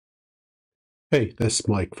Hey, this is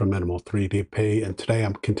Mike from Minimal 3DP, and today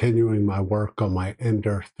I'm continuing my work on my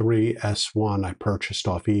Ender 3 S1 I purchased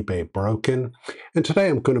off eBay broken. And today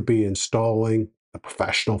I'm going to be installing the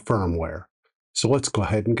professional firmware. So let's go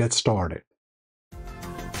ahead and get started.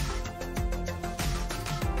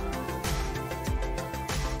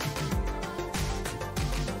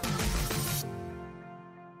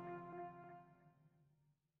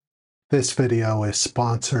 This video is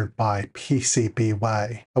sponsored by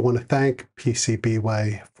PCBWay. I want to thank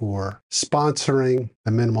PCBWay for sponsoring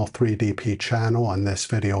the Minimal 3DP channel on this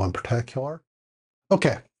video in particular.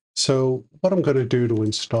 Okay, so what I'm going to do to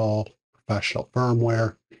install professional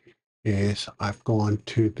firmware is I've gone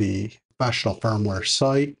to the professional firmware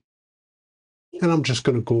site, and I'm just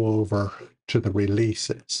going to go over to the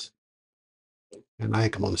releases. And I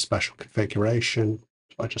think I'm on the special configuration,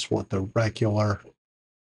 so I just want the regular.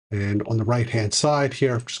 And on the right-hand side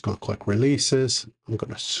here, I'm just going to click Releases. I'm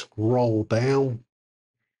going to scroll down.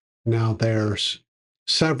 Now there's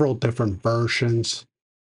several different versions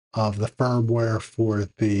of the firmware for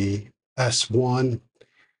the S1.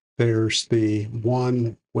 There's the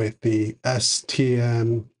one with the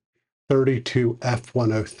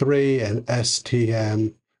STM32F103 and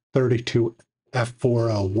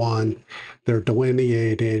STM32F401. They're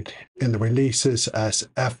delineated in the releases as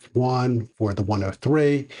F1 for the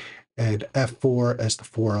 103 and F4 as the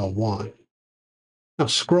 401. Now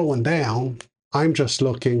scrolling down, I'm just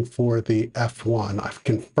looking for the F1. I've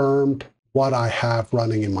confirmed what I have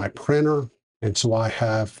running in my printer, and so I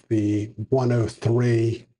have the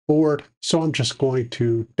 103 board. So I'm just going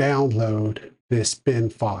to download this bin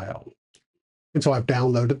file. And so I've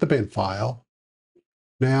downloaded the bin file.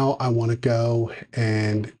 Now I want to go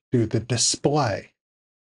and do the display.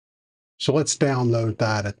 So let's download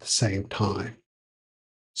that at the same time.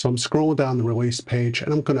 So I'm scrolling down the release page,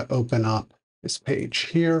 and I'm going to open up this page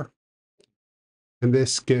here. And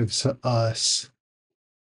this gives us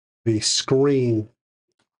the screen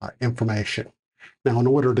information. Now, in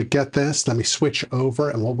order to get this, let me switch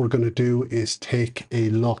over, and what we're going to do is take a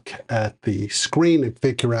look at the screen and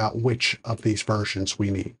figure out which of these versions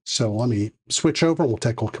we need. So let me switch over, and we'll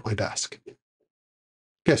take a look at my desk.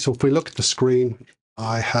 Okay, so if we look at the screen,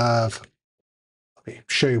 let me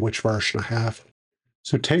show you which version I have.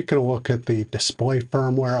 So taking a look at the display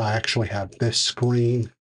firmware, I actually have this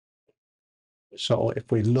screen. So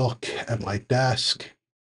if we look at my desk,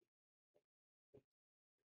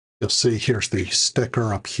 you'll see here's the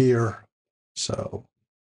sticker up here. So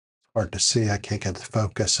it's hard to see. I can't get the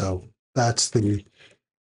focus. So that's the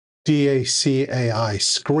DACAI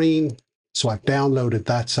screen. So I've downloaded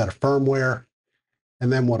that set of firmware.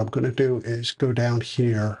 And then what I'm going to do is go down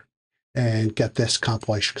here and get this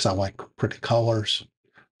compilation because I like pretty colors.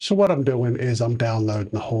 So what I'm doing is I'm downloading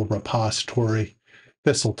the whole repository.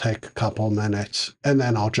 This will take a couple of minutes, and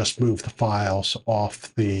then I'll just move the files out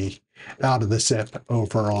of the zip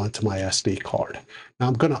over onto my SD card. Now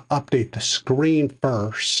I'm going to update the screen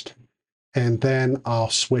first, and then I'll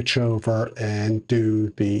switch over and do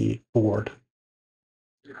the board.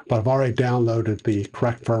 But I've already downloaded the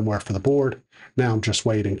correct firmware for the board. Now I'm just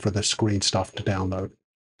waiting for the screen stuff to download.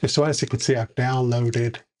 Okay, so as you can see, I've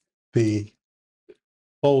downloaded the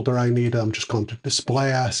folder I need. I'm just going to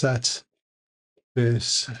Display Assets,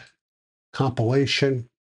 this compilation,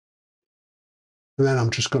 and then I'm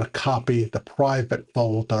just going to copy the private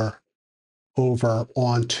folder over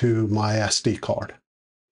onto my SD card.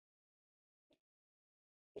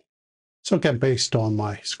 So again, based on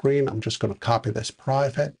my screen, I'm just going to copy this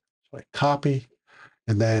private. So I copy,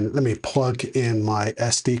 and then let me plug in my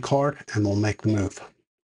SD card, and we'll make the move.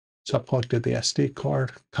 So I plugged in the SD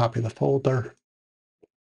card, copy the folder,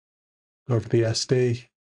 go over the SD,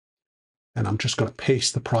 and I'm just going to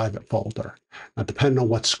paste the private folder. Now, depending on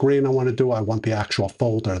what screen I want to do, I want the actual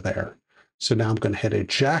folder there. So now I'm going to hit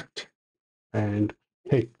eject and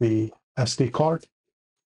take the SD card,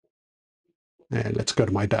 and let's go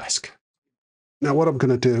to my desk. Now what I'm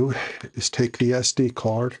going to do is take the SD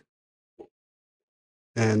card,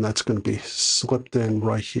 and that's going to be slipped in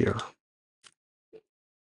right here.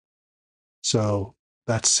 So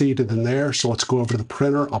that's seated in there. So let's go over to the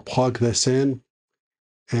printer. I'll plug this in,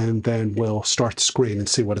 and then we'll start the screen and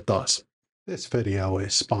see what it does. This video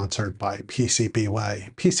is sponsored by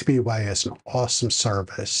PCBWay. PCBWay is an awesome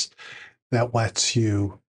service that lets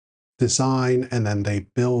you design and then they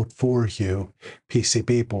build for you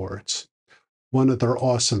PCB boards. One of their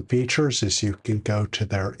awesome features is you can go to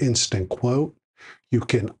their instant quote. You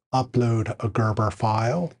can upload a Gerber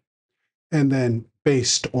file, and then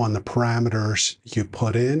based on the parameters you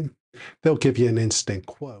put in, they'll give you an instant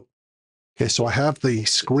quote. Okay, so I have the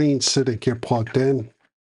screen sitting here plugged in.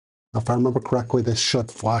 If I remember correctly, this should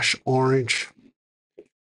flash orange.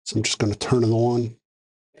 So I'm just going to turn it on.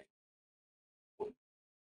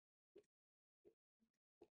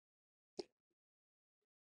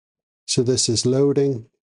 So this is loading.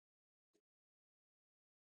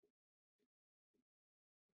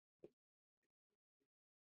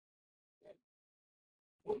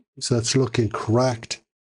 So that's looking correct.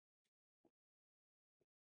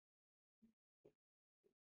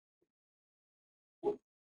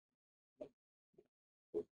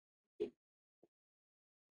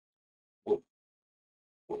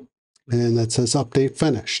 And that says update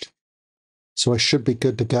finished. So I should be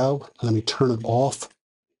good to go. Let me turn it off.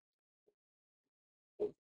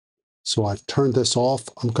 So I've turned this off.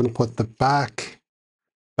 I'm going to put the back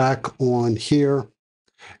on here,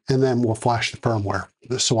 and then we'll flash the firmware.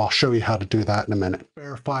 So I'll show you how to do that in a minute.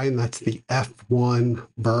 Verifying that's the F1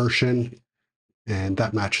 version, and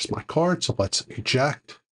that matches my card. So let's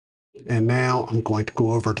eject. And now I'm going to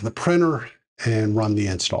go over to the printer and run the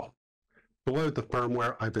install. Below the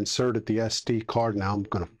firmware, I've inserted the SD card. Now I'm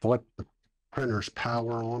going to flip the printer's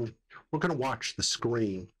power on. We're going to watch the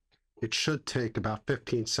screen. It should take about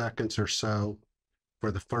 15 seconds or so for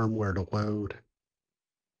the firmware to load.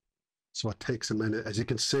 So it takes a minute. As you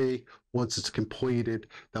can see, once it's completed,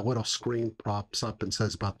 that little screen pops up and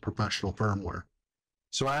says about professional firmware.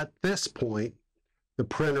 So at this point, the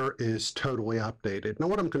printer is totally updated. Now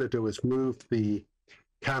what I'm going to do is move the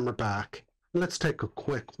camera back. Let's take a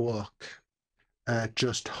quick look at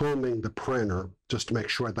just homing the printer just to make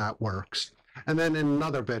sure that works. And then in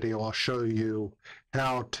another video, I'll show you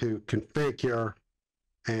how to configure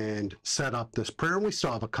and set up this printer. We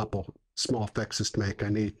still have a couple small fixes to make. I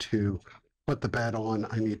need to put the bed on.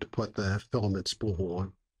 I need to put the filament spool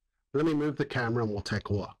on. Let me move the camera and we'll take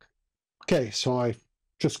a look. Okay, so I'm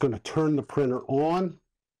just going to turn the printer on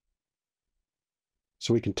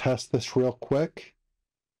so we can test this real quick.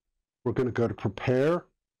 We're going to go to prepare,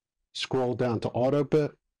 scroll down to auto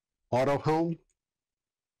home.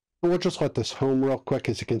 And we'll just let this home real quick.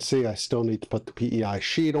 As you can see, I still need to put the PEI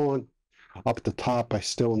sheet on. Up at the top, I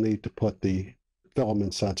still need to put the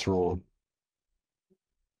filament sensor on.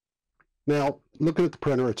 Now, looking at the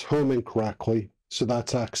printer, it's homing correctly, so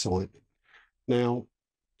that's excellent. Now,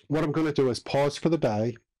 what I'm going to do is pause for the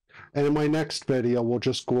day, and in my next video, we'll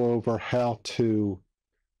just go over how to,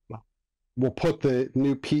 we'll put the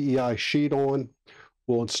new PEI sheet on,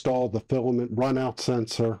 we'll install the filament runout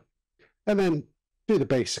sensor, and then do the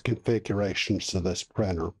basic configurations of this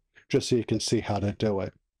printer, just so you can see how to do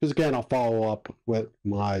it. Because again, I'll follow up with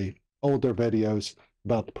my older videos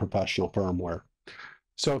about the professional firmware.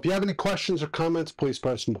 So if you have any questions or comments, please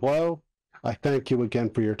post them below. I thank you again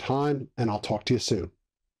for your time, and I'll talk to you soon.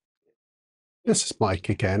 This is Mike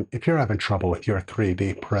again. If you're having trouble with your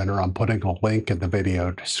 3D printer, I'm putting a link in the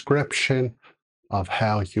video description of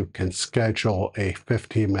how you can schedule a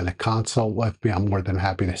 15-minute consult with me. I'm more than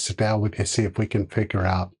happy to sit down with you, see if we can figure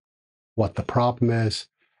out what the problem is,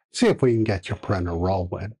 see if we can get your printer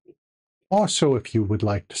rolling. Also, if you would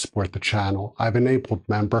like to support the channel, I've enabled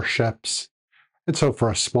memberships. And so for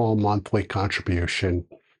a small monthly contribution,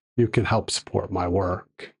 you can help support my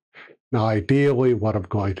work. Now, ideally, what I'm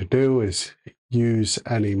going to do is use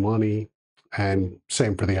any money, and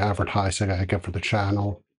same for the advertising I get for the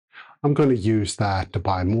channel. I'm going to use that to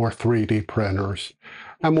buy more 3D printers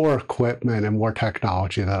and more equipment and more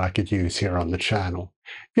technology that I could use here on the channel.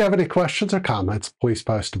 If you have any questions or comments, please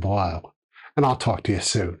post below, and I'll talk to you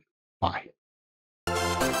soon. Bye.